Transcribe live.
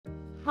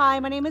Hi,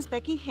 my name is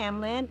Becky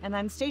Hamlin, and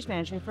I'm stage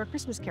manager for A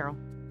Christmas Carol.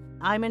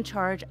 I'm in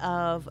charge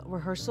of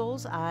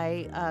rehearsals.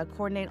 I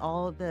coordinate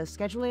all of the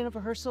scheduling of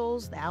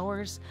rehearsals, the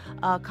hours,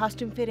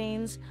 costume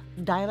fittings,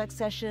 dialect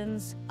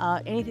sessions,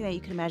 anything that you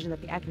can imagine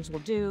that the actors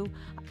will do.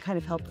 I kind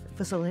of help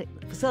facilitate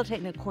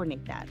and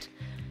coordinate that.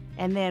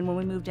 And then when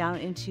we move down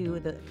into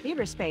the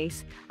theater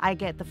space, I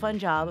get the fun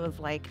job of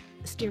like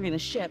steering the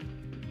ship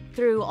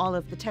through all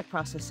of the tech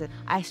processes.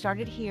 I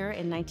started here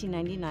in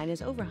 1999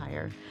 as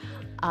overhire.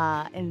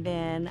 And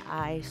then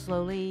I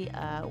slowly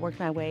worked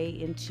my way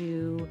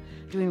into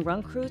doing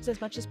run crews as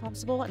much as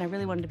possible, and I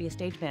really wanted to be a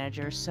stage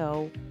manager.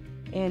 So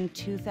in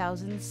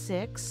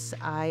 2006,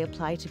 I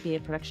applied to be a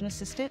production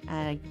assistant,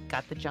 and I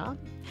got the job.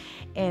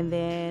 And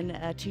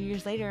then 2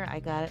 years later, I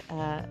got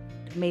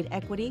made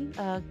equity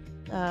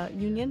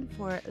union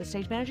for the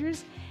stage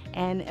managers,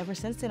 and ever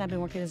since then, I've been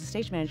working as a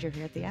stage manager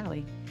here at the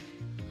Alley.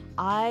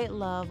 I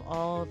love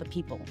all the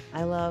people.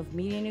 I love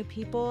meeting new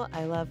people.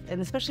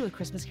 And especially with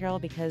Christmas Carol,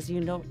 because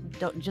you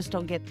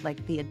don't get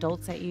like the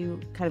adults that you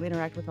kind of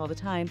interact with all the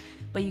time,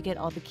 but you get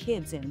all the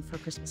kids in for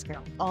Christmas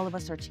Carol. All of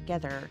us are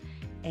together,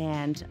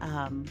 and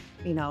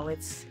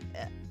it's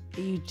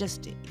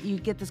you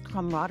get this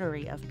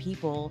camaraderie of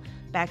people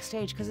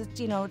backstage,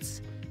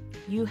 because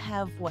you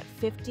have what,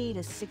 50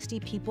 to 60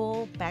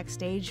 people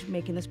backstage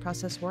making this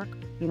process work.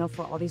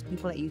 For all these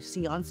people that you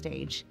see on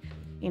stage.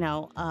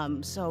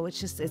 So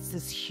it's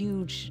this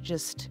huge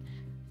just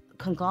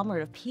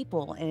conglomerate of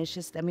people, and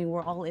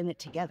we're all in it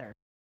together.